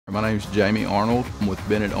My name is Jamie Arnold. I'm with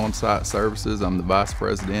Bennett On-Site Services. I'm the Vice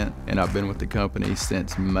President, and I've been with the company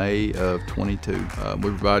since May of 22. We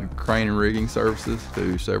provide crane and rigging services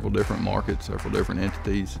to several different markets, several different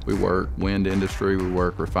entities. We work wind industry, we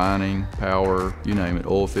work refining, power, you name it,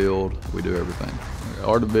 oil field, we do everything.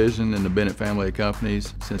 Our division in the Bennett family of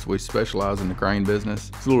companies, since we specialize in the crane business,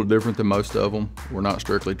 it's a little different than most of them. We're not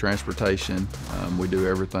strictly transportation, we do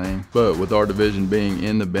everything. But with our division being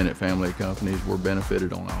in the Bennett family of companies, we're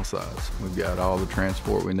benefited on all sides. We've got all the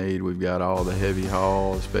transport we need, we've got all the heavy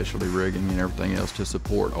haul, specialty rigging and everything else to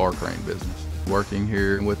support our crane business. Working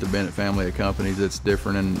here with the Bennett family of companies, it's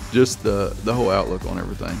different, and just the whole outlook on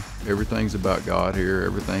everything. Everything's about God here.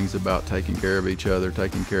 Everything's about taking care of each other,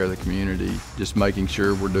 taking care of the community, just making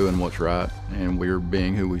sure we're doing what's right and we're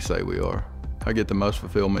being who we say we are. I get the most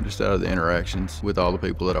fulfillment just out of the interactions with all the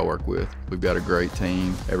people that I work with. We've got a great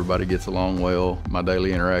team. Everybody gets along well. My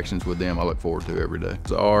daily interactions with them I look forward to every day.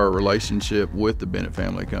 So our relationship with the Bennett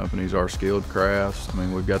family companies, our skilled crafts, I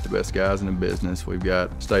mean, we've got the best guys in the business. We've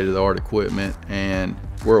got state-of-the-art equipment, and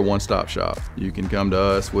we're a one-stop shop. You can come to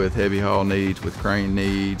us with heavy haul needs, with crane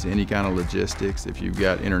needs, any kind of logistics. If you've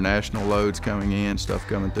got international loads coming in, stuff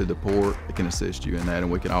coming through the port, it can assist you in that,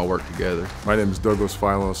 and we can all work together. My name is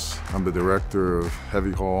Filos. I'm the Director of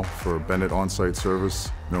Heavy Haul for Bennett On-Site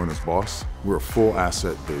Service, known as BOSS. We're a full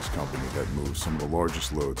asset-based company that moves some of the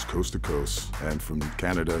largest loads coast to coast and from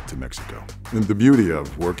Canada to Mexico. And the beauty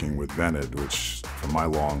of working with Bennett, which from my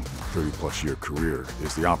long 30-plus year career,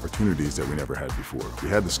 is the opportunities that we never had before. We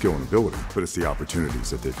had the skill and ability, but it's the opportunities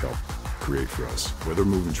that they've helped create for us. Whether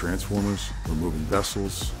moving transformers, or moving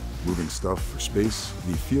vessels, moving stuff for space,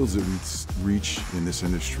 the fields that we reach in this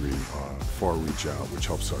industry far reach out, which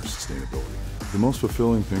helps our sustainability. The most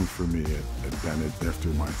fulfilling thing for me at Bennett, after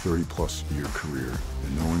my 30-plus year career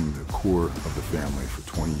and knowing the core of the family for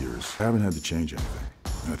 20 years, I haven't had to change anything.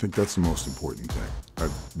 And I think that's the most important thing.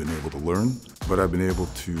 I've been able to learn, but I've been able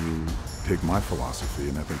to take my philosophy,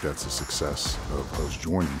 and I think that's the success of us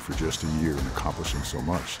joining for just a year and accomplishing so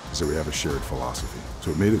much, is that we have a shared philosophy.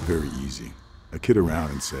 So it made it very easy. I kid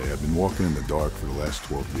around and say, I've been walking in the dark for the last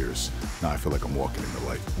 12 years. Now I feel like I'm walking in the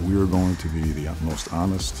light. We are going to be the most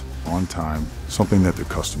honest, on time, something that the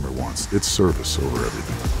customer wants. It's service over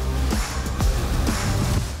everything.